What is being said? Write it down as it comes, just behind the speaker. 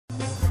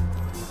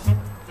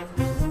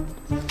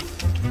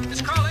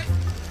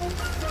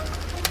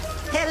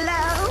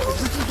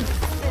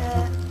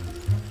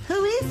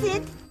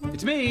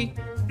It's me,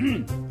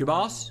 your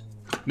boss,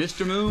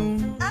 Mr.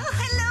 Moon. Oh,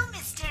 hello,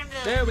 Mr. Moon.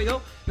 There we go.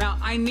 Now,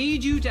 I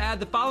need you to add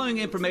the following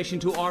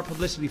information to our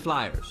publicity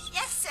flyers.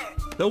 Yes, sir.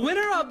 The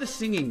winner of the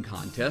singing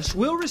contest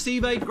will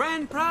receive a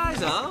grand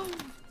prize of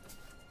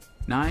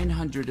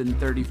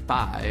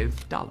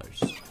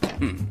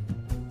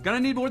 $935. Gonna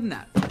need more than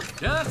that.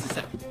 Just a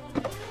second.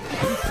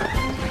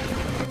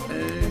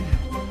 There.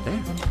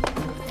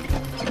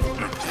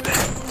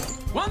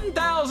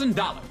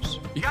 $1,000.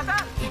 You got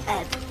that?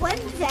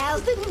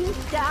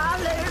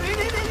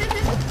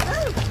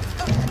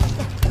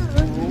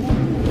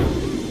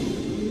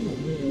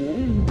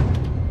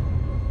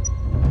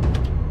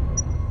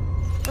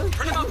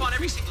 Print them up on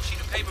every single sheet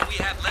of paper we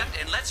have left,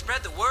 and let's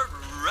spread the word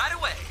right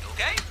away,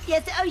 okay?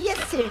 Yes, oh, yes,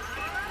 sir.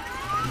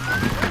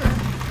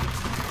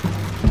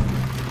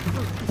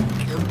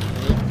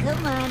 Okay,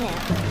 come on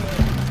out.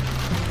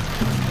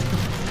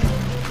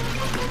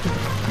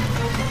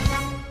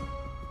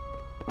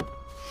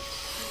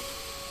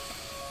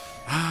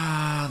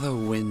 Ah, the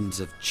winds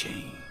of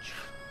change.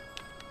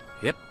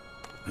 Yep.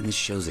 When this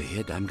show's a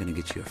hit, I'm gonna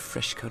get you a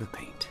fresh coat of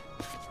paint.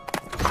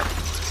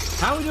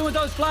 How are we doing with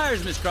those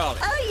flyers, Miss Crawley?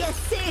 Oh, yes,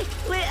 sir.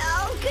 We're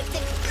all good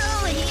to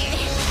go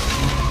here.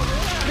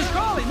 Miss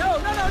Crawley, no!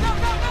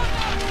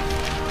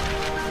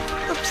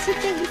 Oopsie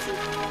daisy.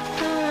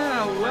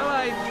 Well,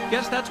 I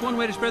guess that's one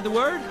way to spread the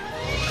word.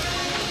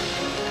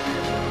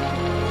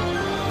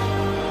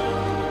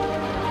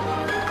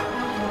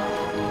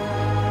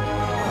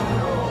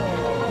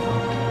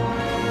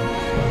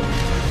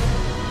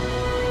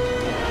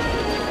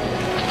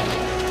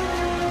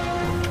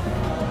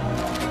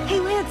 Hey,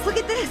 Lance, look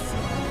at this.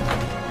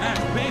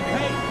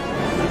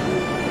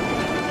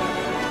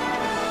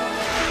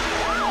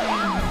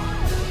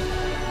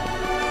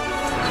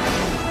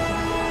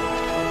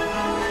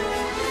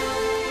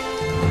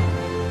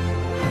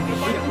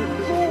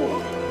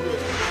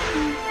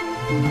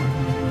 Hey.